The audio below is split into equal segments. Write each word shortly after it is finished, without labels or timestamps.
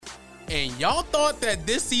and y'all thought that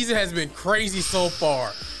this season has been crazy so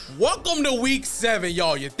far. Welcome to week 7,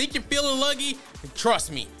 y'all. You think you're feeling lucky?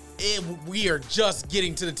 Trust me, we are just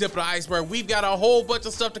getting to the tip of the iceberg. We've got a whole bunch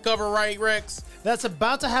of stuff to cover, right, Rex? That's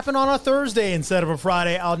about to happen on a Thursday instead of a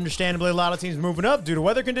Friday. Understandably, a lot of teams moving up due to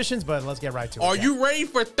weather conditions, but let's get right to it. Are you ready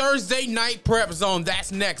for Thursday night Prep Zone?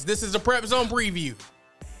 That's next. This is the Prep Zone preview.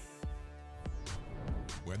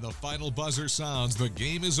 When the final buzzer sounds, the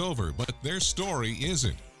game is over, but their story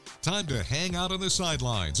isn't. Time to hang out on the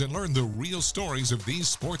sidelines and learn the real stories of these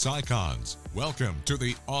sports icons. Welcome to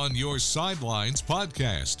the On Your Sidelines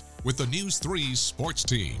podcast with the News 3 sports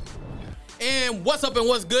team. And what's up and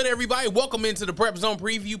what's good, everybody? Welcome into the Prep Zone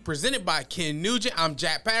preview presented by Ken Nugent. I'm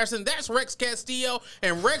Jack Patterson. That's Rex Castillo.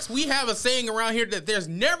 And Rex, we have a saying around here that there's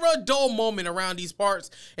never a dull moment around these parts.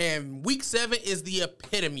 And week 7 is the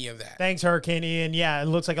epitome of that. Thanks, Hurricane Ian. Yeah, it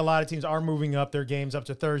looks like a lot of teams are moving up their games up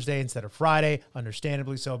to Thursday instead of Friday.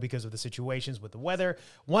 Understandably so because of the situations with the weather.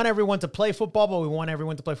 Want everyone to play football, but we want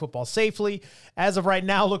everyone to play football safely. As of right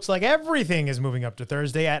now, looks like everything is moving up to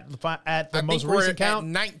Thursday at the most recent count.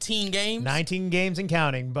 19 games. 19 games and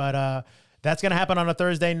counting, but that's going to happen on a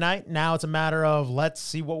Thursday night. Now it's a matter of let's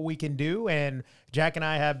see what we can do. And Jack and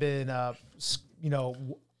I have been,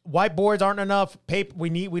 whiteboards aren't enough paper.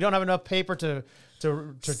 We don't have enough paper to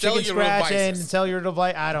chicken scratch and cellular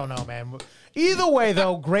device. I don't know, man. Either way,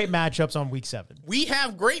 though, great matchups on week 7. We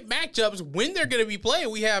have great matchups. When they're going to be playing,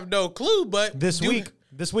 we have no clue. But this week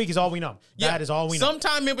is all we know. Yeah, that is all we know.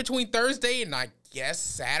 Sometime in between Thursday and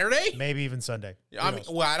Saturday, maybe even Sunday.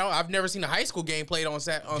 I've never seen a high school game played on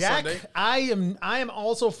Jack, Sunday. I am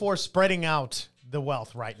also for spreading out the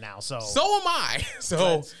wealth right now. So am I.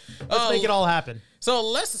 So let's make it all happen. So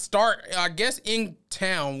let's start, I guess, in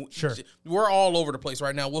town. Sure. We're all over the place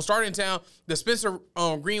right now. We'll start in town. The Spencer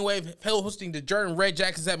Green Wave hosting the Jordan Red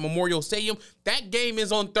Jackets at Memorial Stadium. That game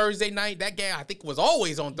is on Thursday night. That game, I think, was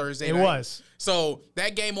always on Thursday night. It was. So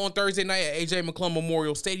that game on Thursday night at A.J. McClung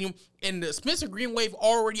Memorial Stadium. And the Spencer Green Wave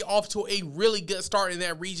already off to a really good start in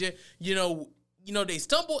that region. You know, they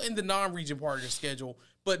stumble in the non-region part of the schedule,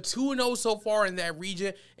 but 2-0 so far in that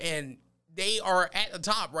region, and they are at the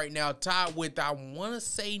top right now, tied with, I want to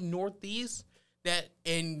say, Northeast.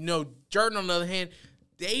 Jordan, on the other hand,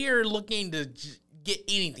 they are looking to get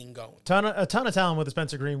anything going. A ton of talent with the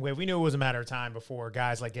Spencer Green Wave. We knew it was a matter of time before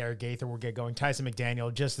guys like Garrett Gaither would get going. Tyson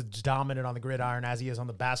McDaniel just as dominant on the gridiron as he is on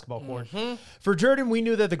the basketball court. Mm-hmm. For Jordan, we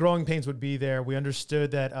knew that the growing pains would be there. We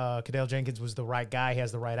understood that Kadale Jenkins was the right guy. He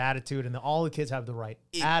has the right attitude, and all the kids have the right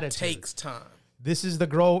attitude. It takes time. This is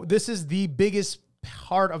the biggest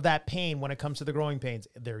part of that pain when it comes to the growing pains.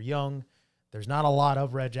 They're young. There's not a lot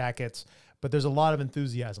of Red Jackets, but there's a lot of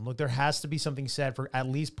enthusiasm. Look, there has to be something said for at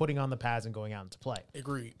least putting on the pads and going out into play.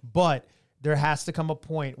 Agreed. But there has to come a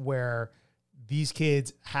point where these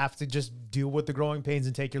kids have to just deal with the growing pains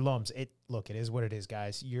and take your lumps. It is what it is,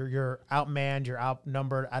 guys. You're outmanned, you're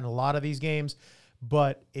outnumbered in a lot of these games.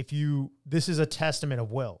 But this is a testament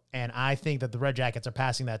of will. And I think that the Red Jackets are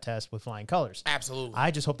passing that test with flying colors. Absolutely.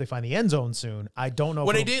 I just hope they find the end zone soon. I don't know.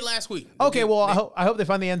 Well, they did last week. Okay, I hope they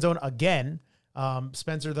find the end zone again.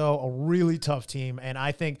 Spencer, though, a really tough team. And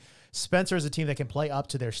I think Spencer is a team that can play up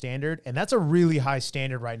to their standard. And that's a really high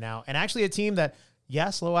standard right now. And actually a team that,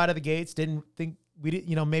 slow out of the gates,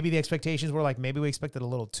 maybe the expectations were like, maybe we expected a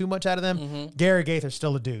little too much out of them. Mm-hmm. Garrett Gaither's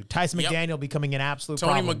still a dude. Tyson McDaniel becoming an absolute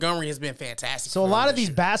Tony problem. Montgomery has been fantastic. So a lot of these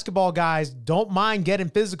basketball guys don't mind getting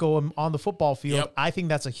physical on the football field. Yep. I think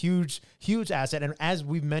that's a huge, huge asset. And as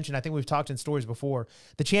we've mentioned, I think we've talked in stories before,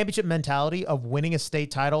 the championship mentality of winning a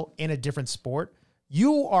state title in a different sport,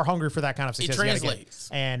 you are hungry for that kind of success. It translates.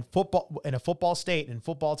 And football in a football state and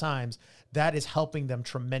football times, that is helping them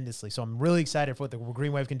tremendously. So I'm really excited for what the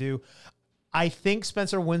Green Wave can do. I think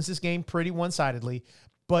Spencer wins this game pretty one-sidedly,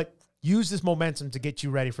 but use this momentum to get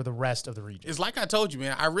you ready for the rest of the region. It's like I told you,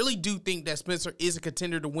 man. I really do think that Spencer is a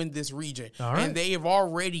contender to win this region. All right. And they have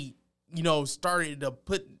already, started to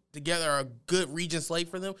put together a good region slate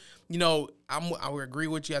for them. I would agree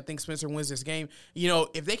with you. I think Spencer wins this game.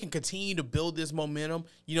 If they can continue to build this momentum,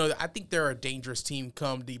 I think they're a dangerous team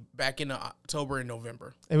come back in October and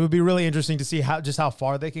November. It would be really interesting to see how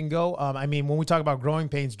far they can go. When we talk about growing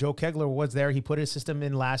pains, Joe Kegler was there. He put his system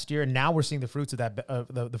in last year, and now we're seeing the fruits of that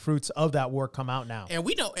the fruits of that work come out now. And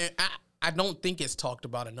we know, I don't think it's talked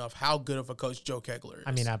about enough how good of a coach Joe Kegler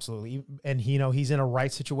is. Absolutely. And he's in a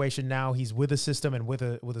right situation now. He's with a system and with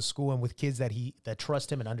a school and with kids that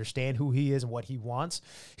trust him and understand who he is and what he wants.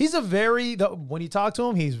 He's when you talk to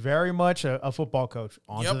him, he's very much a football coach.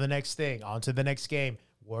 On to the next thing, on to the next game.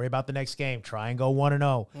 Worry about the next game. Try and go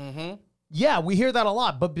 1-0. Mm-hmm. Yeah, we hear that a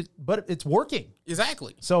lot, but it's working.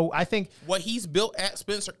 Exactly. So I think what he's built at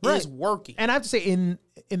Spencer Right. is working. And I have to say, in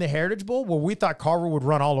the Heritage Bowl, where we thought Carver would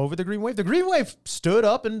run all over the Green Wave, the Green Wave stood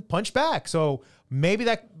up and punched back. So maybe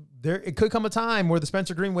it could come a time where the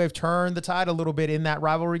Spencer Green Wave turned the tide a little bit in that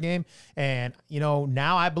rivalry game. And,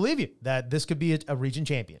 now I believe you that this could be a region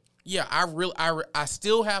champion. Yeah, I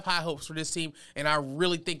still have high hopes for this team, and I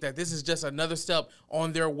really think that this is just another step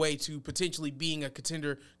on their way to potentially being a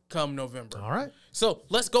contender come November. All right. So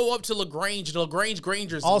let's go up to LaGrange. The LaGrange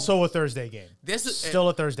Grangers. Also a Thursday game. This is Still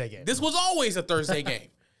a Thursday game. This was always a Thursday game.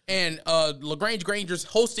 And LaGrange Grangers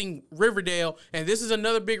hosting Riverdale, and this is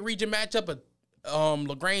another big region matchup. But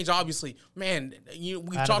LaGrange, obviously, man,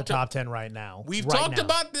 we've Out talked of the top 10 right now. We've Right talked now.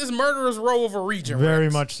 about this murderer's row of a region. Very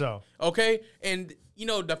Rex. much so. Okay, and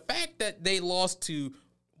the fact that they lost to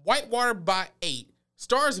Whitewater by 8,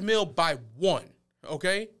 Stars Mill by 1.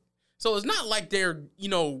 Okay, so it's not like they're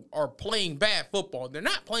are playing bad football. They're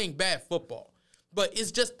not playing bad football, but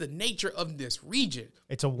it's just the nature of this region.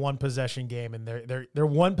 It's a one possession game, and they're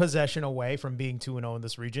one possession away from being 2-0 in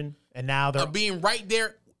this region, and now they're Being right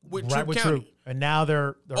there with right Troup with County. Troop. And now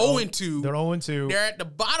they're 0-2. They're 0-2. They're at the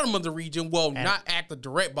bottom of the region. Well, not at the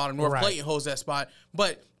direct bottom. North Right. Clayton holds that spot.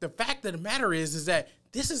 But the fact of the matter is that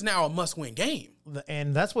this is now a must-win game.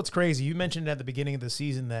 And that's what's crazy. You mentioned at the beginning of the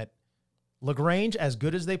season that LaGrange, as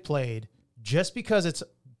good as they played, just because it's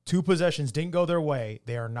 2 possessions didn't go their way,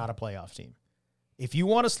 they are not a playoff team. If you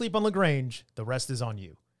want to sleep on LaGrange, the rest is on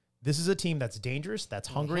you. This is a team that's dangerous, that's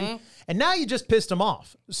hungry, and now you just pissed them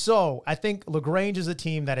off. So I think LaGrange is a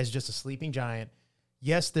team that is just a sleeping giant.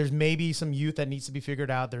 Yes, there's maybe some youth that needs to be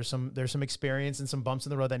figured out. There's some experience and some bumps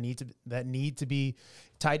in the road that need to be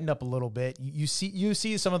tightened up a little bit. You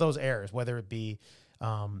see some of those errors, whether it be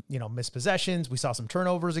missed possessions. We saw some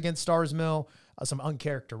turnovers against Stars Mill, some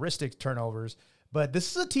uncharacteristic turnovers. But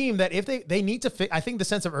this is a team that if they need to I think the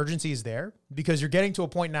sense of urgency is there because you're getting to a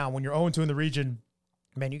point now when you're 0-2 in the region.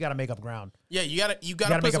 Man, you got to make up ground. Yeah, you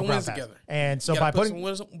gotta put some wins together. And so by put some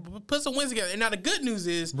wins together. And now the good news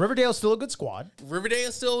is Riverdale's still a good squad. Riverdale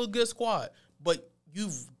is still a good squad, but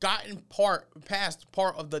you've gotten past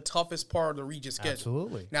part of the toughest part of the region schedule.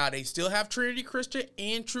 Absolutely. Now they still have Trinity Christian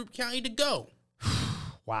and Troup County to go.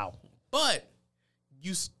 Wow. But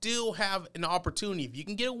you still have an opportunity. If you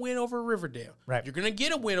can get a win over Riverdale, Right. You're going to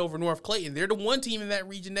get a win over North Clayton. They're the one team in that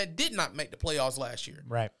region that did not make the playoffs last year.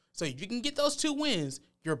 Right. So if you can get those 2 wins,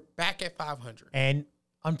 you're back at 500. And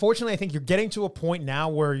unfortunately, I think you're getting to a point now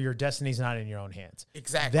where your destiny's not in your own hands.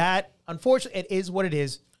 Exactly. That, unfortunately, it is what it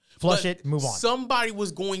is. Flush But it, move on. Somebody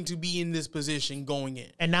was going to be in this position going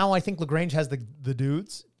in. And now I think LaGrange has the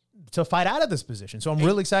dudes to fight out of this position. So I'm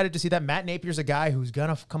really excited to see that. Matt Napier's a guy who's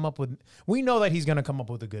going to come up with, we know that he's going to come up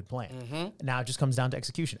with a good plan. Now it just comes down to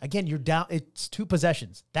execution. Again, you're down, it's 2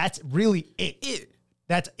 possessions. That's really it.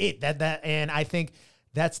 That's it. And I think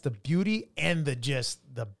that's the beauty and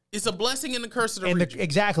It's a blessing and the curse of the region.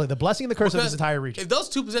 Exactly. The blessing and the curse of this entire region. If those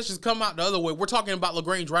 2 possessions come out the other way, we're talking about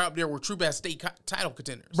LaGrange right up there where Troup has state title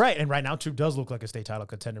contenders. Right. And right now, Troop does look like a state title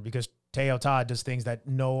contender because Teo Todd does things that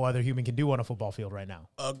no other human can do on a football field right now.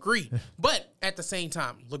 Agree. But at the same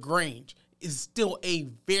time, LaGrange is still a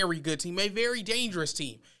very good team, a very dangerous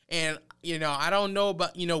team. And, I don't know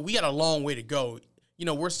about, we got a long way to go.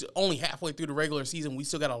 We're still only halfway through the regular season. We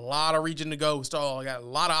still got a lot of region to go. We still got a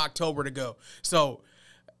lot of October to go. So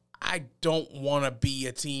I don't want to be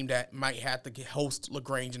a team that might have to host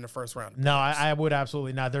LaGrange in the first round. No, I would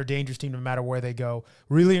absolutely not. They're a dangerous team no matter where they go.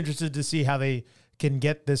 Really interested to see how they can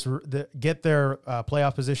get their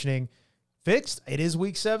playoff positioning fixed. It is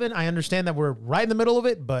week 7. I understand that we're right in the middle of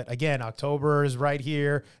it, but again, October is right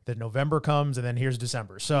here. Then November comes, and then here's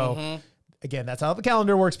December. So again, that's how the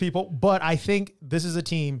calendar works, people. But I think this is a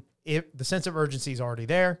team, if the sense of urgency is already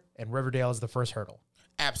there, and Riverdale is the first hurdle.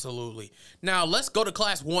 Absolutely. Now, let's go to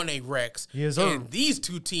Class 1A, Rex. Yes, sir. And these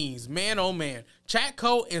 2 teams, man, oh, man.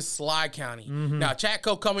 Chatco and Sly County. Now,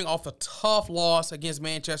 Chatco coming off a tough loss against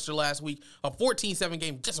Manchester last week, a 14-7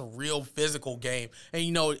 game, just a real physical game.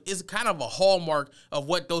 And, it's kind of a hallmark of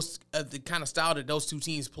what the kind of style that those 2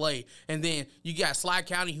 teams play. And then you got Sly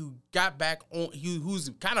County who got back on,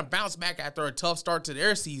 who's kind of bounced back after a tough start to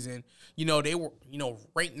their season. They were,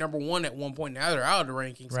 ranked number 1 at one point. Now they're out of the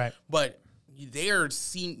rankings. Right. But they're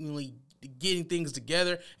seemingly getting things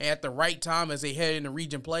together at the right time as they head into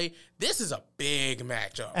region play. This is a big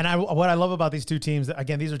matchup. And what I love about these 2 teams,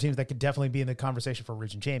 again, these are teams that could definitely be in the conversation for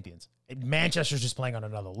region champions. Manchester's just playing on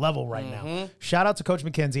another level right now. Shout out to Coach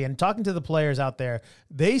McKenzie. And talking to the players out there,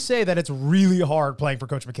 they say that it's really hard playing for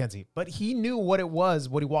Coach McKenzie. But he knew what it was,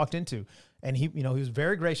 what he walked into. And he was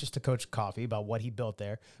very gracious to Coach Coffey about what he built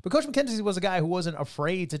there. But Coach McKenzie was a guy who wasn't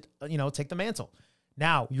afraid to, take the mantle.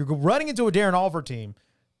 Now, you're running into a Darren Oliver team.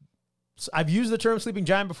 I've used the term sleeping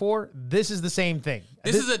giant before. This is the same thing.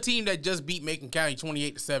 This is a team that just beat Macon County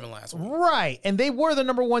 28-7 last week. Right. And they were the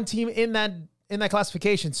number one team in that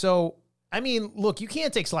classification. So, I mean, look, you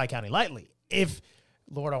can't take Sly County lightly. If,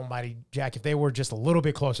 Lord almighty, Jack, if they were just a little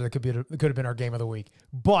bit closer, it could have been our game of the week.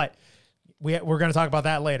 But we're going to talk about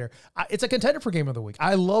that later. It's a contender for game of the week.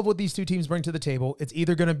 I love what these two teams bring to the table. It's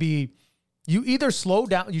either going to be, you either slow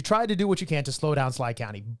down, you try to do what you can to slow down Sly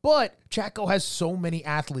County, but Chaco has so many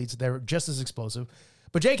athletes that are just as explosive.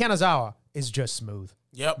 But Jay Kanazawa is just smooth.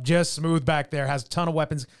 Yep. Just smooth back there, has a ton of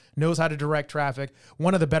weapons, knows how to direct traffic.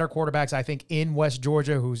 One of the better quarterbacks, I think, in West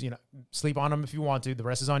Georgia, who's, sleep on him if you want to. The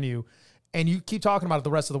rest is on you. And you keep talking about the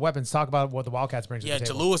rest of the weapons. Talk about what the Wildcats brings to the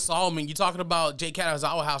table. Jalewis Solomon. You're talking about Jay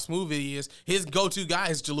Kanazawa, how smooth he is. His go-to guy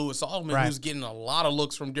is Jalewis Solomon, right, who's getting a lot of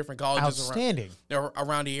looks from different colleges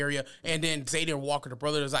around the area. And then Zayden Walker, the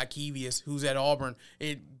brother of Zykevius, who's at Auburn.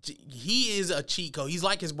 He is a cheat code. He's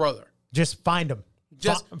like his brother. Just find him.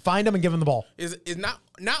 Find him and give him the ball. Is not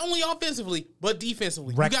only offensively, but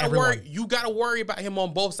defensively. Wreck everyone. You got to worry about him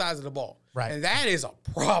on both sides of the ball. Right. And that is a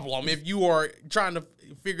problem if you are trying to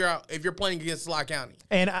figure out if you're playing against Sly County.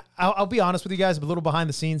 And I'll be honest with you guys, a little behind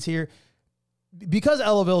the scenes here. Because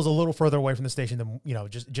Ellaville is a little further away from the station than,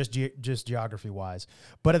 just geography wise.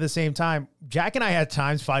 But at the same time, Jack and I had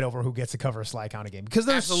times fight over who gets to cover a Sly County game because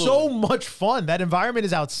there's so much fun. That environment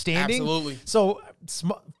is outstanding. Absolutely. So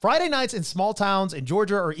Friday nights in small towns in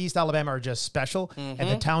Georgia or East Alabama are just special. And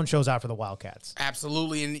the town shows out for the Wildcats.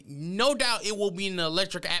 Absolutely. And no doubt it will be an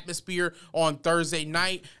electric atmosphere on Thursday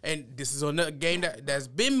night. And this is another game that's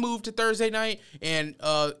been moved to Thursday night. And,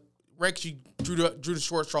 Rex, you drew the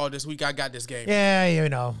short straw this week. I got this game.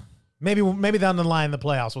 Yeah, maybe down the line in the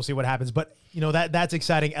playoffs, we'll see what happens. But that's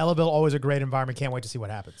exciting. Ellaville, always a great environment. Can't wait to see what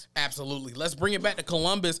happens. Absolutely. Let's bring it back to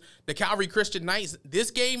Columbus. The Calvary Christian Knights. This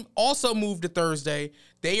game also moved to Thursday.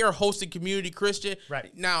 They are hosting Community Christian.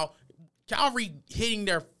 Right now, Calvary hitting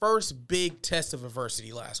their first big test of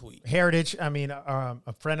adversity last week. Heritage. I mean,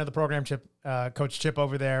 a friend of the program, Chip, Coach Chip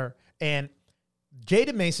over there, and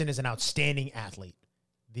Jaden Mason is an outstanding athlete.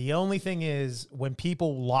 The only thing is when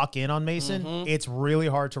people lock in on Mason, it's really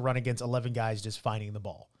hard to run against 11 guys just finding the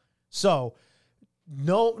ball. So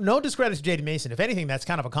no discredit to Jaden Mason. If anything, that's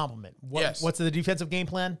kind of a compliment. What's the defensive game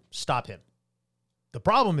plan? Stop him. The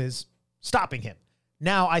problem is stopping him.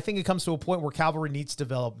 Now, I think it comes to a point where Calvary needs to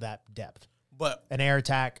develop that depth. But an air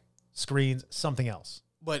attack, screens, something else.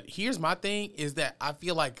 But here's my thing is that I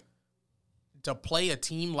feel like to play a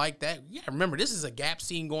team like that, remember, this is a GAP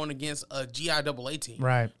team going against a GIAA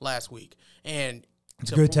team last week. And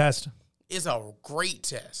it's a good test. It's a great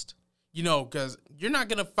test, because you're not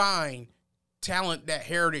going to find talent that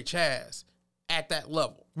Heritage has at that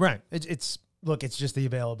level. Right. It's just the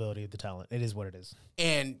availability of the talent. It is what it is.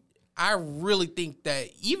 And I really think that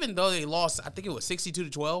even though they lost, I think it was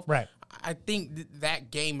 62-12. Right. I think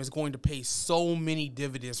that game is going to pay so many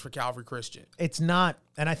dividends for Calvary Christian. It's not,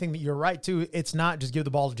 and I think that you're right too. It's not just give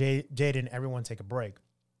the ball to Jaden, everyone take a break.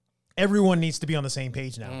 Everyone needs to be on the same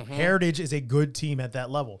page now. Heritage is a good team at that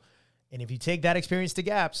level. And if you take that experience to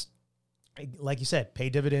GAPS, like you said, pay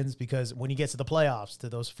dividends, because when you get to the playoffs, to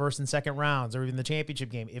those first and second rounds, or even the championship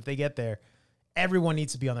game, if they get there, everyone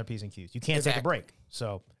needs to be on their P's and Q's. You can't take a break.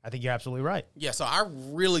 So I think you're absolutely right. Yeah, so I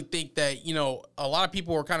really think that, a lot of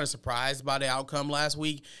people were kind of surprised by the outcome last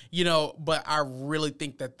week, but I really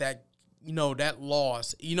think that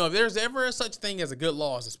loss, if there's ever such thing as a good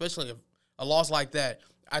loss, especially a loss like that,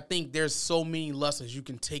 I think there's so many lessons you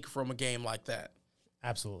can take from a game like that.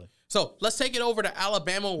 Absolutely. So let's take it over to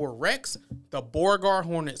Alabama, where Rex, the Beauregard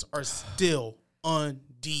Hornets, are still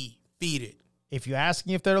undefeated. If you're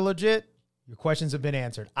asking if they're legit, your questions have been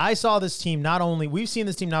answered. We've seen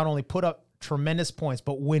this team not only put up tremendous points,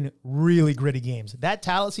 but win really gritty games. That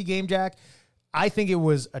Tallahassee game, Jack, I think it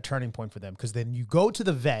was a turning point for them, because then you go to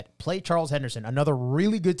the Vet, play Charles Henderson, another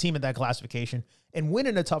really good team in that classification, and win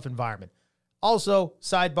in a tough environment. Also,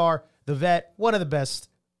 sidebar, the Vet, one of the best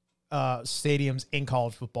stadiums in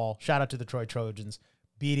college football. Shout out to the Troy Trojans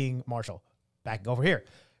beating Marshall. Back over here.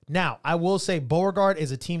 Now, I will say Beauregard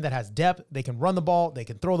is a team that has depth. They can run the ball. They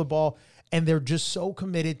can throw the ball. And they're just so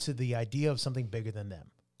committed to the idea of something bigger than them.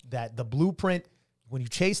 That the blueprint, when you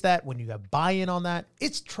chase that, when you have buy-in on that,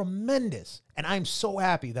 it's tremendous. And I'm so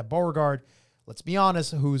happy that Beauregard, let's be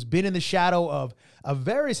honest, who's been in the shadow of a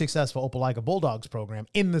very successful Opelika Bulldogs program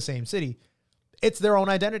in the same city, it's their own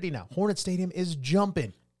identity now. Hornet Stadium is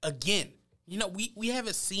jumping. Again, we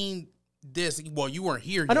haven't seen this. Well, you weren't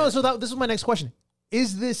here yet. I know, so this was my next question.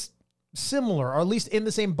 Is this similar, or at least in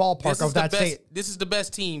the same ballpark of that state. This is the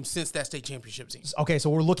best team since that state championship team. Okay, so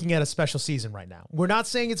we're looking at a special season right now. We're not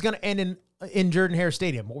saying it's going to end in Jordan-Hare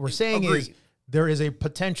Stadium. What we're saying is there is a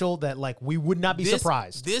potential that, like, we would not be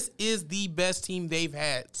surprised. This is the best team they've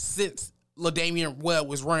had since LaDamian Webb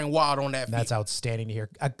was running wild on that field. That's outstanding to hear.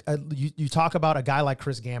 You talk about a guy like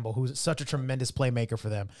Chris Gamble, who's such a tremendous playmaker for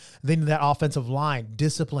them. Then that offensive line,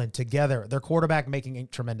 disciplined together. Their quarterback making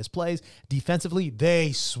tremendous plays. Defensively,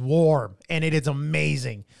 they swarm, and it is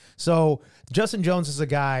amazing. So Justin Jones is a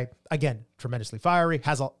guy, again, tremendously fiery,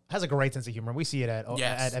 has a great sense of humor. We see it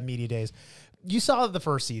at media days. You saw the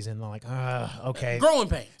first season, like, okay.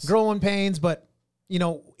 Growing pains, but you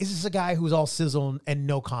know, is this a guy who's all sizzle and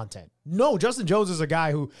no content? No, Justin Jones is a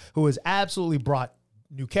guy who has absolutely brought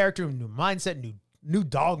new character, new mindset, new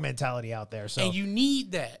dog mentality out there. So and you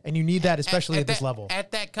need that. And you need that, especially at this level.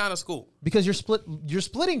 At that kind of school. Because you're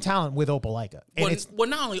splitting talent with Opelika. And well,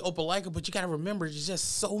 not only Opelika, but you got to remember there's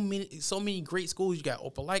just so many great schools. You got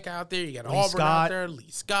Opelika out there, you got Auburn out there, Lee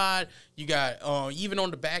Scott, you got even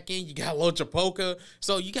on the back end, you got Lochapoka.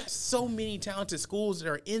 So you got so many talented schools that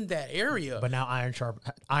are in that area. But now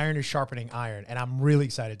iron is sharpening iron, and I'm really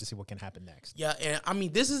excited to see what can happen next. Yeah, and I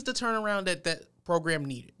mean, this is the turnaround that program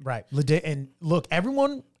needed. Right. And look,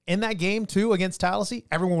 everyone in that game too against Tallahassee,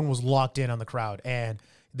 everyone was locked in on the crowd, and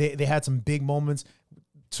they had some big moments.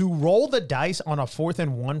 To roll the dice on a 4th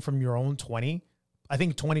and 1 from your own 20, I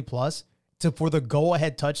think 20 plus, for the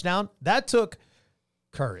go-ahead touchdown, that took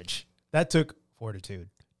courage. That took fortitude.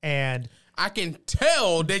 And I can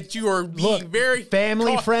tell that you are being very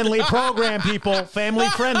family-friendly program, people.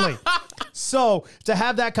 Family-friendly. So to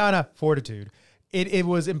have that kind of fortitude, it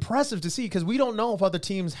was impressive to see, because we don't know if other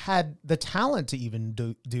teams had the talent to even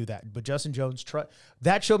do that. But Justin Jones,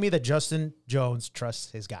 that showed me that Justin Jones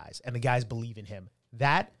trusts his guys, and the guys believe in him.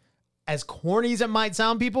 That, as corny as it might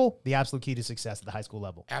sound, people, the absolute key to success at the high school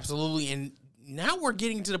level. Absolutely. And now we're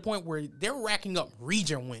getting to the point where they're racking up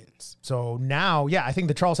region wins. So now, I think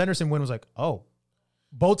the Charles Henderson win was like, oh,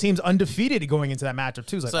 both teams undefeated going into that matchup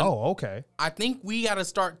too. It's like, okay. I think we got to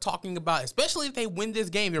start talking about, especially if they win this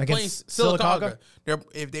game. They're playing Sylacauga.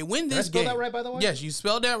 If they win this game. Did I spell that right, by the way? Yes, you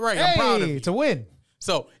spelled that right. Hey, I'm proud of you. It's a win.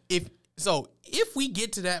 So if we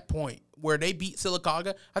get to that point where they beat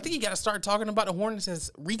Sylacauga, I think you got to start talking about the Hornets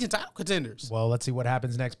as region title contenders. Well, let's see what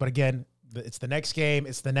happens next. But again, it's the next game.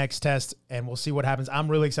 It's the next test, and we'll see what happens. I'm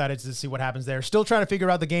really excited to see what happens there. Still trying to figure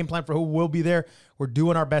out the game plan for who will be there. We're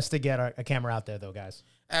doing our best to get a camera out there, though, guys.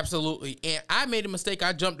 Absolutely. And I made a mistake.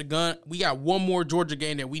 I jumped the gun. We got one more Georgia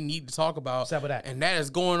game that we need to talk about. What's up with that? And that is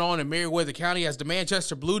going on in Meriwether County as the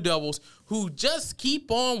Manchester Blue Devils, who just keep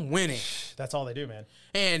on winning. That's all they do, man.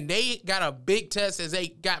 And they got a big test as they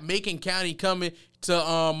got Macon County coming to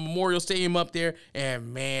Memorial Stadium up there.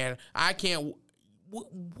 And, man, I can't –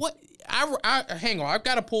 hang on. I've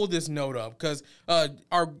got to pull this note up because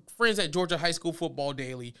our friends at Georgia High School Football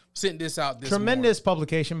Daily sent this out this Tremendous morning.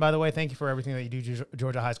 Publication, by the way. Thank you for everything that you do,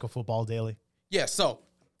 Georgia High School Football Daily. Yeah, so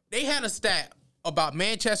they had a stat about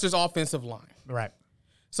Manchester's offensive line. Right.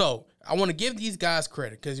 So I want to give these guys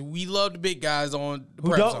credit because we love the big guys on the who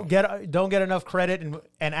prep zone. don't get enough credit,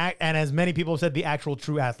 and as many people have said, the actual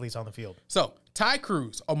true athletes on the field. So Ty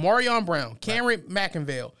Cruz, Omarion Brown, Cameron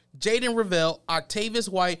McInvale, Jaden Revelle, Octavius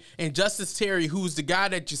White, and Justice Terry, who's the guy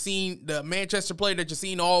that you seen, the Manchester player that you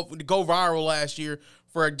seen all go viral last year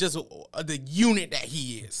for just the unit that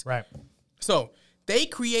he is. Right. So they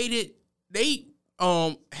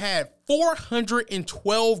had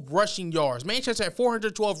 412 rushing yards. Manchester had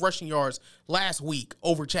 412 rushing yards last week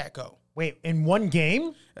over Chatco. Wait, in one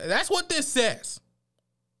game? That's what this says.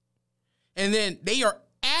 And then they are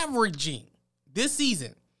averaging this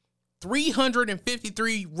season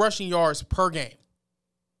 353 rushing yards per game.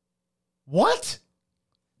 What?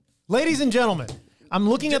 Ladies and gentlemen, I'm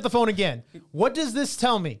looking at the phone again. What does this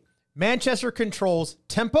tell me? Manchester controls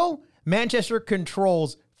tempo. Manchester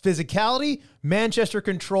controls physicality. Manchester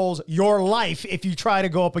controls your life if you try to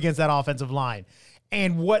go up against that offensive line.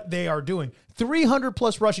 And what they are doing. 300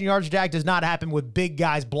 plus rushing yards, Jack, does not happen with big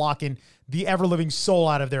guys blocking the ever-living soul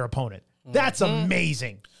out of their opponent. That's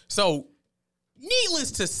amazing. So,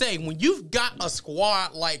 needless to say, when you've got a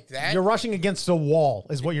squad like that, you're rushing against a wall,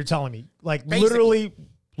 is what you're telling me. Like, basically, literally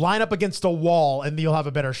line up against a wall and you'll have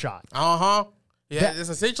a better shot. Yeah, it's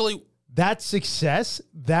essentially that success.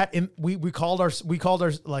 We called our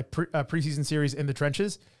preseason series In the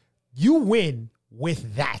Trenches. You win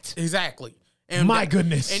with that. Exactly. And my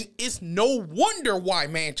goodness. And it's no wonder why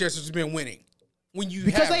Manchester's been winning.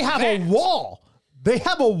 Because they have a wall. They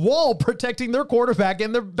have a wall protecting their quarterback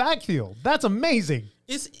and their backfield. That's amazing.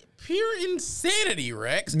 It's pure insanity,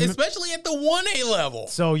 Rex, especially at the 1A level.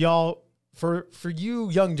 So y'all, for you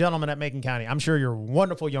young gentlemen at Macon County, I'm sure you're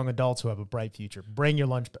wonderful young adults who have a bright future. Bring your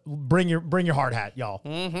lunch, bring your hard hat, y'all.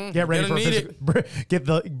 Mm-hmm. Get ready for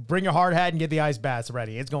bring your hard hat and get the ice baths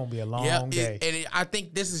ready. It's going to be a long day. I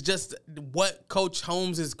think this is just what Coach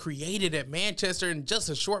Holmes has created at Manchester in just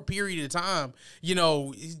a short period of time. You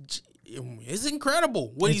know, it's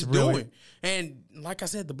incredible what he's doing. And like I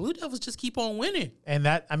said, the Blue Devils just keep on winning. And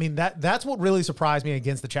that's what really surprised me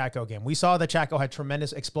against the Chaco game. We saw that Chaco had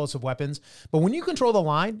tremendous explosive weapons, but when you control the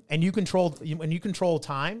line and you control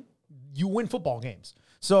time, you win football games.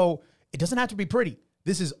 So it doesn't have to be pretty.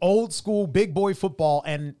 This is old school big boy football.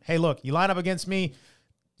 And hey, look, you line up against me,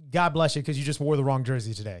 God bless you, because you just wore the wrong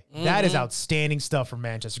jersey today. Mm-hmm. That is outstanding stuff from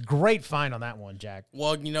Manchester. Great find on that one, Jack.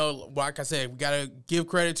 Well, you know, like I said, we got to give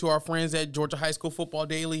credit to our friends at Georgia High School Football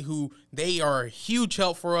Daily, who they are a huge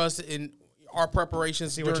help for us in our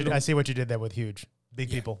preparations. I see what you did there with huge. Big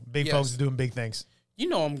people. Big folks doing big things. You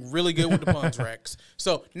know I'm really good with the puns, Rex.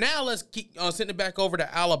 So now let's keep sending it back over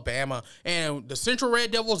to Alabama. And the Central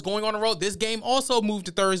Red Devils going on the road. This game also moved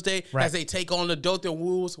to Thursday as they take on the Dothan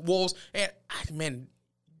Wolves. And, man,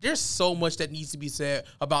 there's so much that needs to be said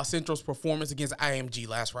about Central's performance against IMG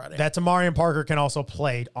last Friday. That Tamarian Parker can also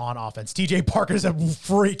play on offense. TJ Parker's a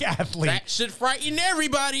freak athlete. That should frighten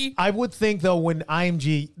everybody. I would think, though, when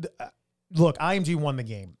IMG won the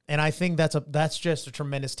game, and I think that's just a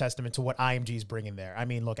tremendous testament to what IMG is bringing there. I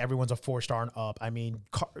mean, look, everyone's a 4-star and up. I mean,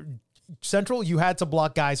 Central, you had to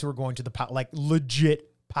block guys who were going to the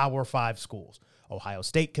legit Power 5 schools. Ohio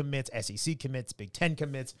State commits, SEC commits, Big Ten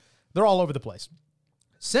commits. They're all over the place.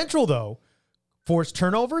 Central, though, forced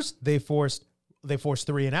turnovers. They forced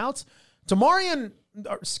 3 and outs. TJ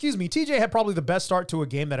had probably the best start to a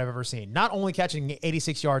game that I've ever seen. Not only catching an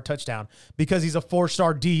 86-yard touchdown because he's a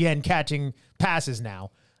 4-star DN catching passes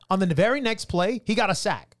now. On the very next play, he got a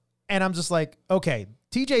sack. And I'm just like, okay,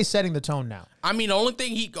 TJ's setting the tone now. I mean, the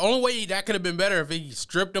only way that could have been better if he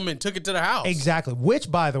stripped him and took it to the house. Exactly.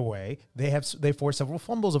 Which, by the way, they forced several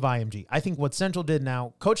fumbles of IMG. I think what Central did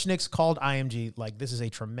now, Coach Nix called IMG like this is a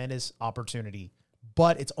tremendous opportunity,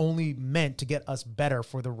 but it's only meant to get us better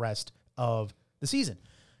for the rest of the season.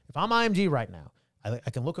 If I'm IMG right now,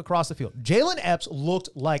 I can look across the field. Jalen Epps looked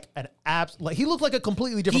like he looked like a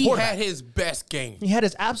completely different quarterback. He had his best game. He had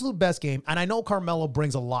his absolute best game, and I know Carmelo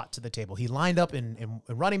brings a lot to the table. He lined up in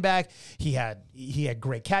running back. He had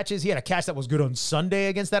great catches. He had a catch that was good on Sunday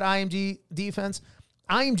against that IMG defense.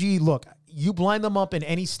 IMG, look, you blind them up in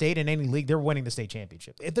any state, in any league, they're winning the state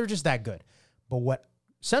championship. They're just that good. But what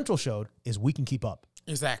Central showed is we can keep up.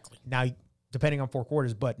 Exactly. Now, depending on 4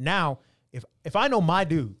 quarters, but now if I know my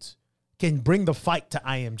dudes can bring the fight to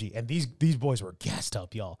IMG, and these boys were gassed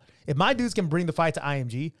up, y'all. If my dudes can bring the fight to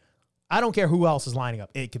IMG, I don't care who else is lining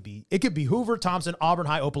up. It could be Hoover, Thompson, Auburn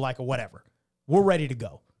High, Opelika, whatever. We're ready to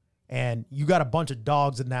go. And you got a bunch of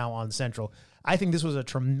dogs now on Central. I think this was a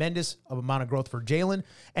tremendous amount of growth for Jalen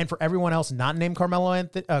and for everyone else not named Carmelo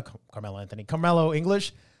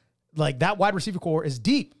English. Like, that wide receiver core is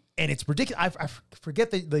deep, and it's ridiculous. I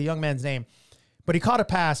forget the young man's name, but he caught a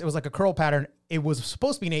pass. It was like a curl pattern. It was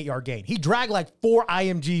supposed to be an 8-yard gain. He dragged like 4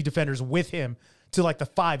 IMG defenders with him to like the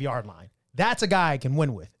 5-yard line. That's a guy I can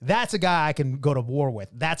win with. That's a guy I can go to war with.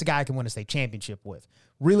 That's a guy I can win a state championship with.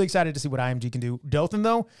 Really excited to see what IMG can do. Dothan,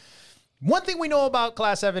 though, one thing we know about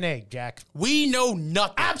Class 7A, Jack. We know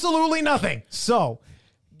nothing. Absolutely nothing. So,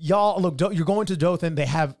 y'all, look, you're going to Dothan. They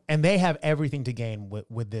have everything to gain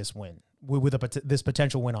with this win. With this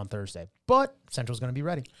potential win on Thursday. But Central's going to be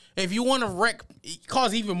ready. If you want to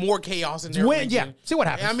cause even more chaos in their region. Yeah, see what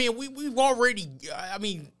happens. I mean, we've already,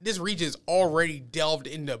 this region is already delved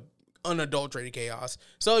into unadulterated chaos.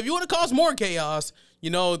 So if you want to cause more chaos,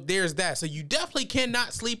 there's that. So you definitely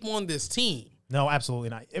cannot sleep on this team. No, absolutely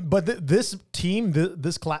not. But this team,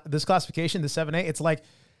 this classification, the 7A, it's like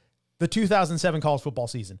the 2007 college football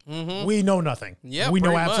season. Mm-hmm. We know nothing. Yeah, we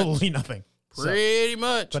know absolutely nothing. Pretty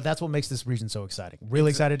much. But that's what makes this region so exciting. Really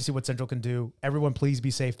excited to see what Central can do. Everyone, please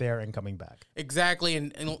be safe there and coming back. Exactly.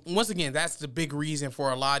 And once again, that's the big reason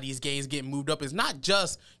for a lot of these games getting moved up. It's not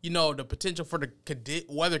just, the potential for the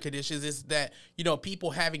weather conditions. It's that,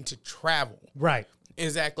 people having to travel. Right.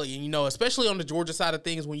 Exactly. And, especially on the Georgia side of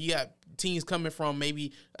things, when you got teams coming from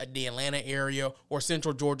maybe the Atlanta area or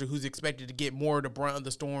Central Georgia who's expected to get more of the brunt of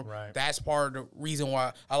the storm. Right. That's part of the reason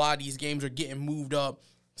why a lot of these games are getting moved up.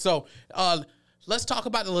 So, let's talk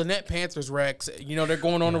about the Lynette Panthers, Rex. They're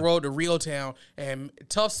going on the road to Reeltown, and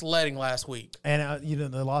tough sledding last week. And, they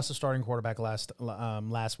lost a starting quarterback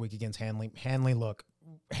last week against Hanley. Hanley, look,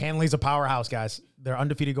 Hanley's a powerhouse, guys. They're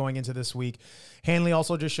undefeated going into this week. Hanley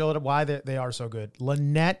also just showed why they are so good.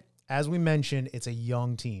 Lynette, as we mentioned, it's a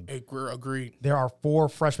young team. Agreed. There are 4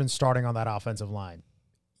 freshmen starting on that offensive line.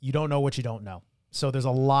 You don't know what you don't know. So there's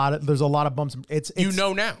a lot of bumps. It's you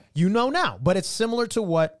know now, but it's similar to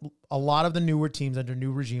what a lot of the newer teams under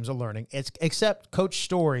new regimes are learning. Except Coach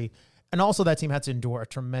Story, and also that team had to endure a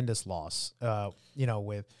tremendous loss. With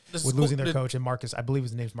losing their coach and Marcus, I believe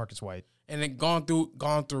his name's Marcus White, and then gone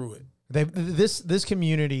through it. This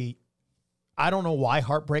community, I don't know why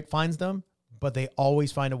heartbreak finds them, but they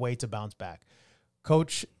always find a way to bounce back.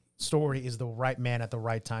 Coach Story is the right man at the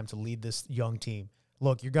right time to lead this young team.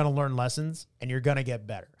 Look, you're going to learn lessons, and you're going to get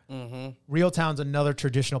better. Mm-hmm. Reeltown's another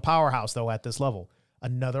traditional powerhouse, though, at this level.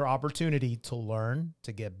 Another opportunity to learn,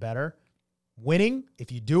 to get better. Winning,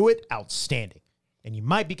 if you do it, outstanding. And you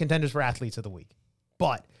might be contenders for Athletes of the Week.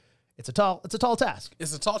 But it's a tall task.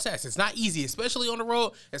 It's a tall task. It's not easy, especially on the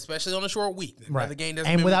road, especially on a short week. Right. The game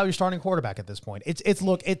and without your starting quarterback at this point.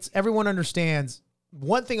 It's everyone understands.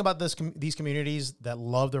 One thing about these communities that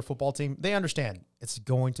love their football team, they understand it's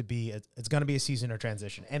going to be a season of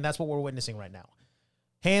transition, and that's what we're witnessing right now.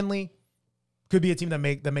 Hanley could be a team that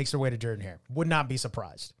makes their way to Jordan-Hare. Would not be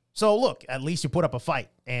surprised. So look, at least you put up a fight,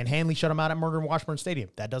 and Hanley shut them out at Morgan Washburn Stadium.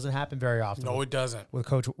 That doesn't happen very often. No, it doesn't. With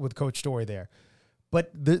Coach Story there. But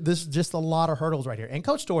this is just a lot of hurdles right here. And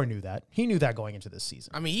Coach Story knew that. He knew that going into this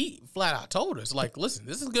season. I mean, he flat out told us, like, listen,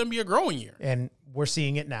 this is going to be a growing year. And we're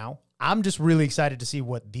seeing it now. I'm just really excited to see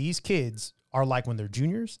what these kids are like when they're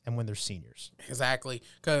juniors and when they're seniors. Exactly.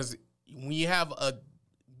 Because when you have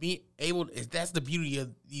that's the beauty of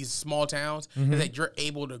these small towns, is that you're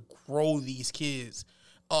able to grow these kids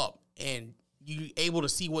up and you're able to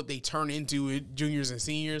see what they turn into at juniors and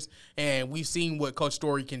seniors. And we've seen what Coach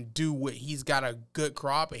Story can do. He's got a good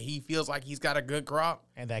crop, and he feels like he's got a good crop.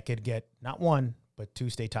 And that could get not 1, but 2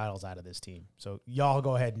 state titles out of this team. So y'all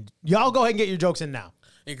go ahead and get your jokes in now.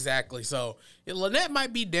 Exactly. So Lynette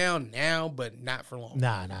might be down now, but not for long.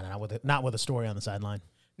 Nah, not with a Story on the sideline.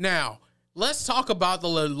 Now, let's talk about the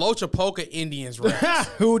Lochapoka Indians, right?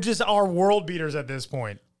 Who just are world beaters at this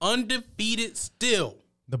point. Undefeated still.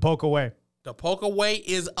 The Polka Way. The Polka Way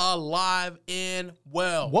is alive and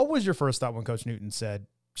well. What was your first thought when Coach Newton said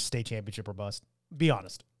state championship or bust? Be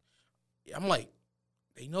honest. I'm like,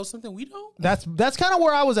 they know something we don't? That's kind of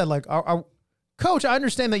where I was at. Like, Coach, I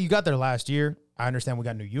understand that you got there last year. I understand we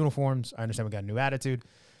got new uniforms. I understand we got a new attitude.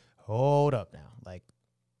 Hold up now. Like,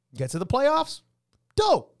 get to the playoffs?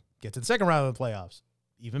 Dope. Get to the second round of the playoffs?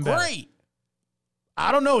 Even better. Great.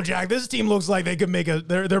 I don't know, Jack. This team looks like they could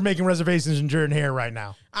they're making reservations in Jordan-Hare right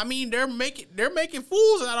now. I mean, they're making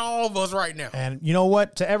fools out of all of us right now. And you know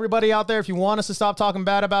what? To everybody out there, if you want us to stop talking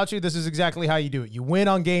bad about you, this is exactly how you do it. You win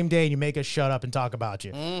on game day and you make us shut up and talk about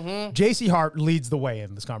you. Mm-hmm. JC Hart leads the way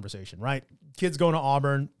in this conversation, right? Kid's going to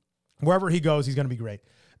Auburn. Wherever he goes, he's going to be great.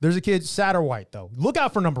 There's a kid, Satterwhite, though. Look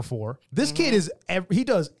out for number 4. This kid he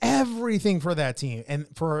does everything for that team. And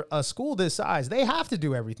for a school this size, they have to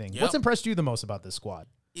do everything. Yep. What's impressed you the most about this squad?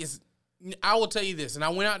 I will tell you this, and I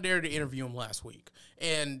went out there to interview him last week.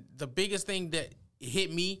 And the biggest thing that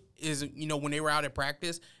hit me is, when they were out at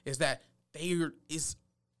practice, is that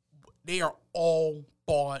they are all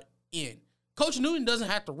bought in. Coach Newton doesn't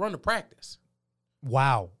have to run the practice.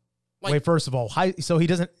 Wow. Wait, first of all, so he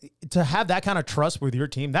doesn't, to have that kind of trust with your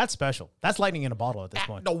team, that's special. That's lightning in a bottle at this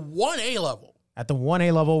point. At the 1A level. At the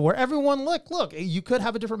 1A level where everyone, look, you could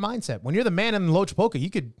have a different mindset. When you're the man in Lochapoka, you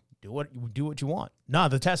could do what you want. Nah,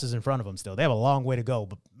 the test is in front of them still. They have a long way to go,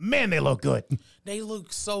 but man, they look good. They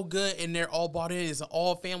look so good, and they're all bought in. It's an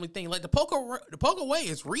all-family thing. Like, the Polka Way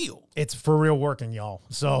is real. It's for real working, y'all.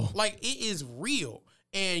 So, like, it is real.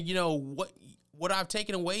 And, what I've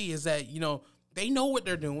taken away is that, they know what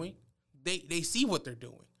they're doing. They see what they're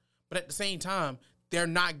doing, but at the same time, they're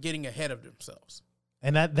not getting ahead of themselves.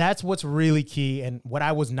 And that's what's really key. And what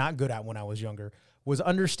I was not good at when I was younger was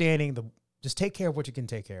understanding just take care of what you can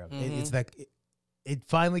take care of. Mm-hmm. It's that it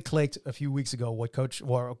finally clicked a few weeks ago.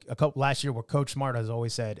 Last year, what Coach Smart has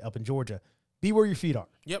always said up in Georgia: be where your feet are.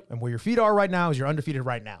 Yep. And where your feet are right now is you're undefeated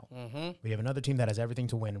right now. Mm-hmm. We have another team that has everything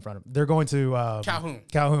to win in front of them. They're going to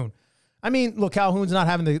Calhoun. I mean, look, Calhoun's not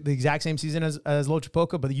having the exact same season as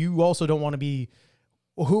Lochapoka, but you also don't want to be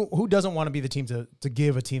who doesn't want to be the team to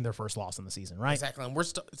give a team their first loss in the season, right? Exactly. And we're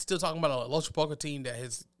still talking about a Lochapoka team that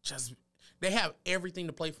has they have everything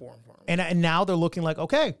to play for them. And now they're looking like,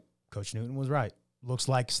 okay, Coach Newton was right. Looks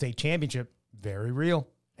like state championship, very real.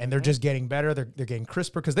 And they're just getting better. They're getting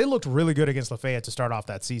crisper because they looked really good against Lafayette to start off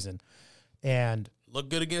that season. And Look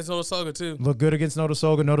good against Notasulga, too. Look good against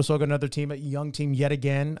Notasulga. Notasulga, another team, a young team yet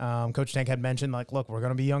again. Coach Tank had mentioned, like, look, we're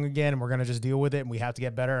going to be young again, and we're going to just deal with it, and we have to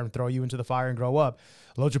get better and throw you into the fire and grow up.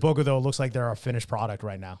 Lochapoka, though, looks like they're a finished product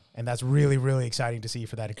right now, and that's really, really exciting to see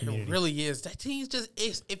for that community. It really is. That team's just,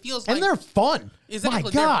 it feels like. And they're fun. Exactly. My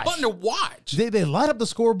They're gosh. fun to watch. They light up the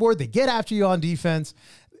scoreboard. They get after you on defense.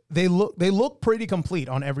 They look pretty complete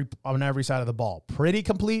on every side of the ball. Pretty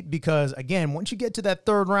complete because, again, once you get to that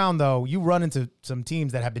third round, though, you run into some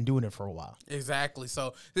teams that have been doing it for a while. Exactly.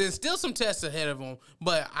 So there's still some tests ahead of them,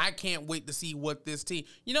 but I can't wait to see what this team.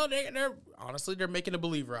 They're honestly they're making a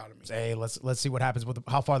believer out of me. Hey, let's see what happens with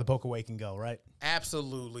how far the Pokaway can go, right?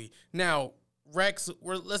 Absolutely. Now, Rex,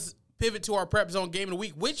 let's pivot to our Prep Zone game of the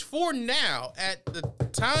week, which for now, at the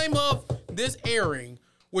time of this airing,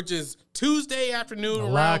 which is Tuesday afternoon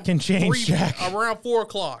around can change, Jack. Around 4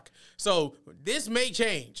 o'clock. So this may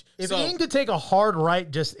change. If Ian could take a hard right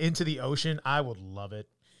just into the ocean, I would love it.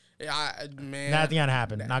 Man, not gonna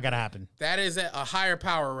happen. Not gonna happen. That is a higher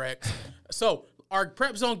power, Rex. So our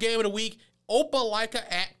Prep Zone game of the week, Opelika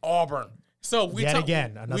at Auburn. So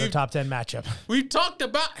another top 10 matchup. We've talked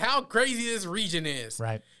about how crazy this region is.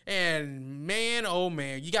 Right. And man, oh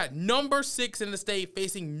man, you got number 6 in the state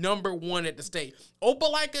facing number 1 at the state.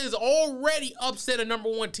 Opelika is already upset a number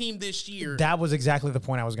 1 team this year. That was exactly the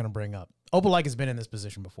point I was going to bring up. Opelika has been in this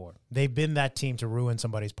position before. They've been that team to ruin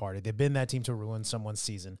somebody's party. They've been that team to ruin someone's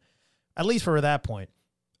season. At least for that point.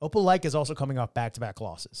 Opelika is also coming off back-to-back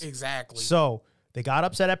losses. Exactly. So they got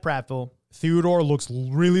upset at Prattville. Theodore looks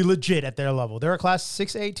really legit at their level. They're a class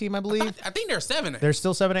 6A team, I believe. I think they're 7A. They're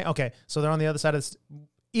still 7A? Okay, so they're on the other side of this.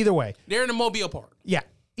 Either way. They're in the Mobile Park. Yeah,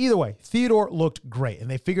 either way. Theodore looked great, and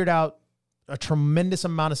they figured out a tremendous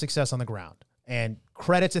amount of success on the ground. And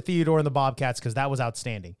credit to Theodore and the Bobcats because that was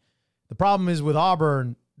outstanding. The problem is with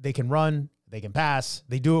Auburn, they can run, they can pass.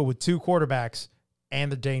 They do it with 2 quarterbacks, and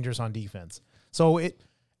they're dangerous on defense. So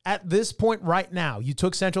at this point right now, you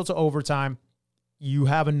took Central to overtime. You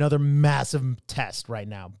have another massive test right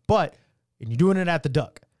now. And you're doing it at the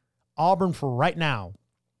Duck. Auburn, for right now,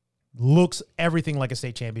 looks everything like a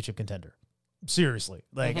state championship contender. Seriously.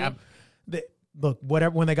 Like,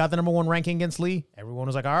 when they got the number 1 ranking against Lee, everyone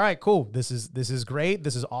was like, all right, cool. This is great.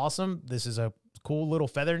 This is awesome. This is a cool little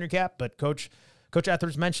feather in your cap. But Coach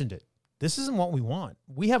Etheridge mentioned it. This isn't what we want.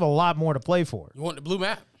 We have a lot more to play for. You want the blue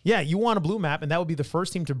map? Yeah, you want a blue map, and that would be the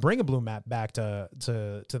first team to bring a blue map back to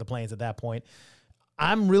the Plains at that point.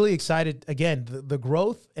 I'm really excited. Again, the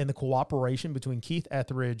growth and the cooperation between Keith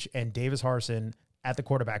Etheridge and Davis Harson at the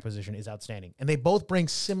quarterback position is outstanding. And they both bring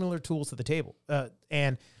similar tools to the table.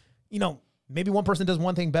 Maybe one person does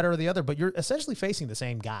one thing better or the other, but you're essentially facing the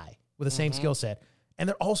same guy with the same skill set. And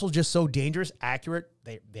they're also just so dangerous, accurate.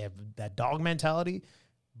 They have that dog mentality.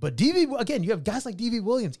 But again, you have guys like D.V.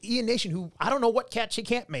 Williams, Ian Nation, who I don't know what catch he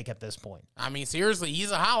can't make at this point. I mean, seriously, he's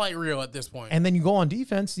a highlight reel at this point. And then you go on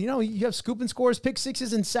defense, you have scoop and scores, pick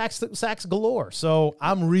sixes, and sacks galore. So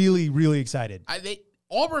I'm really, really excited.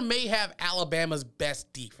 Auburn may have Alabama's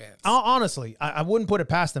best defense. Honestly, I wouldn't put it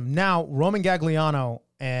past them. Now, Roman Gagliano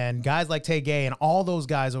and guys like Tay Gay and all those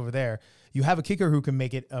guys over there, you have a kicker who can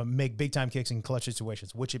make big-time kicks in clutch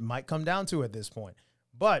situations, which it might come down to at this point.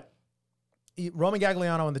 But Roman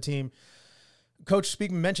Gagliano and the team, Coach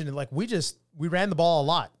Speakman mentioned it, like we ran the ball a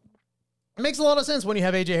lot. It makes a lot of sense when you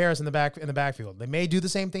have A.J. Harris in the backfield. They may do the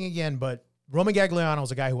same thing again, but Roman Gagliano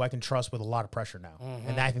is a guy who I can trust with a lot of pressure now.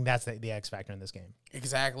 And I think that's the X factor in this game.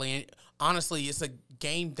 Exactly. And honestly, it's a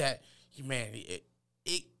game that,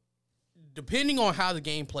 it depending on how the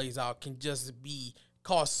game plays out, can just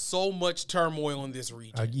cause so much turmoil in this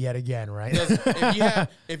region. Yet again, right?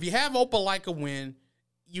 if you have Opelika win,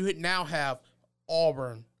 you now have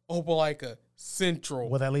Auburn, Opelika, Central.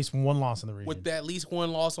 With at least 1 loss in the region. With at least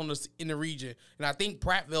 1 loss in the region. And I think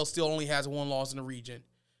Prattville still only has 1 loss in the region.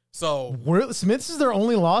 So Smiths is their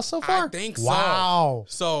only loss so far? I think so. Wow.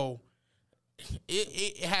 So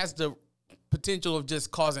it has the potential of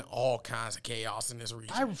just causing all kinds of chaos in this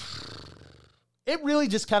region. It really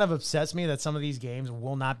just kind of upsets me that some of these games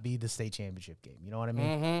will not be the state championship game. You know what I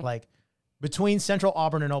mean? Like between Central,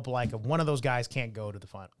 Auburn, and Opelika, one of those guys can't go to the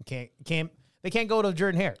final. They can't go to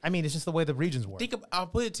Jordan-Hare. I mean, it's just the way the regions work. I'll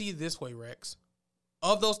put it to you this way, Rex.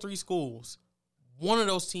 Of those 3 schools, one of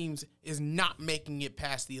those teams is not making it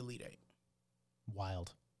past the Elite Eight.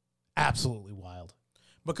 Wild. Absolutely wild.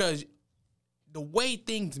 Because the way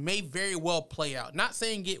things may very well play out, not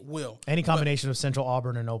saying it will. Any combination of Central,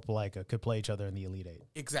 Auburn, and Opelika could play each other in the Elite Eight.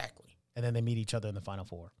 Exactly. And then they meet each other in the Final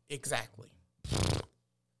Four. Exactly.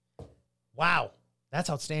 Wow.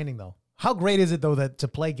 That's outstanding, though. How great is it, though, that to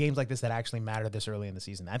play games like this that actually matter this early in the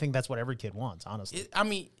season? I think that's what every kid wants, honestly.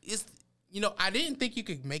 You know, I didn't think you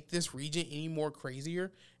could make this region any more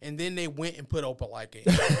crazier, and then they went and put Opelika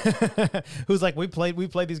in. Who's like, we played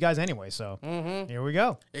these guys anyway, so here we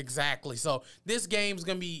go. Exactly. So this game's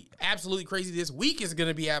gonna be absolutely crazy. This week is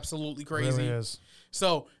gonna be absolutely crazy. Really is.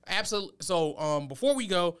 So before we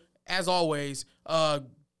go, as always,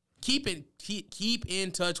 keep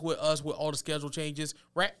in touch with us with all the schedule changes.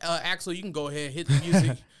 Right, Axel, you can go ahead and hit the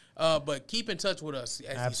music. But keep in touch with us.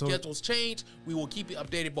 As the schedules change, we will keep you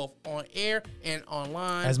updated both on air and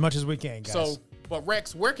online. As much as we can, guys. So, but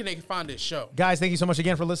Rex, where can they find this show? Guys, thank you so much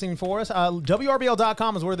again for listening for us.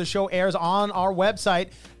 WRBL.com is where the show airs on our website.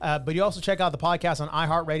 But you also check out the podcast on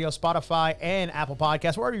iHeartRadio, Spotify, and Apple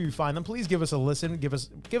Podcasts. Wherever you find them, please give us a listen. Give us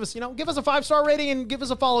a 5-star rating and give us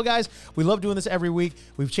a follow, guys. We love doing this every week.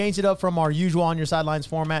 We've changed it up from our usual On Your Sidelines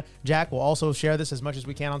format. Jack will also share this as much as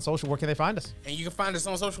we can on social. Where can they find us? And you can find us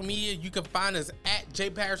on social media. You can find us at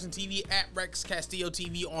JPattersonTV, at Rex Castillo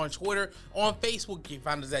TV on Twitter. On Facebook, you can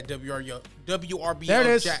find us at WRBL There it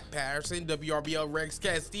is. Jack Patterson, WRBL Rex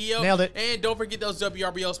Castillo. Nailed it. And don't forget those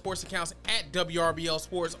WRBL Sports accounts at WRBL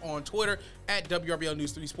Sports on Twitter, at WRBL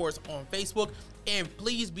News 3 Sports on Facebook. And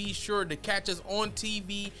please be sure to catch us on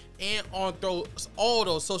TV and on all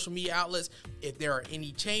those social media outlets. If there are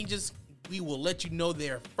any changes, we will let you know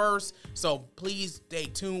there first. So please stay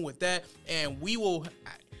tuned with that. And we will...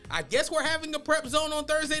 I guess we're having a prep zone on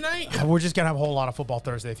Thursday night. We're just going to have a whole lot of football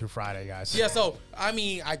Thursday through Friday, guys. Yeah, so, I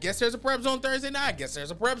mean, I guess there's a prep zone Thursday night. I guess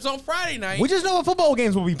there's a prep zone Friday night. We just know what football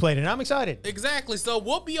games will be played, and I'm excited. Exactly. So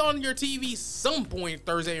we'll be on your TV some point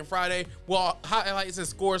Thursday and Friday. We'll highlights and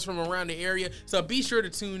scores from around the area. So be sure to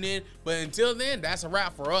tune in. But until then, that's a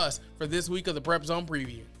wrap for us for this week of the Prep Zone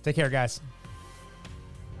Preview. Take care, guys.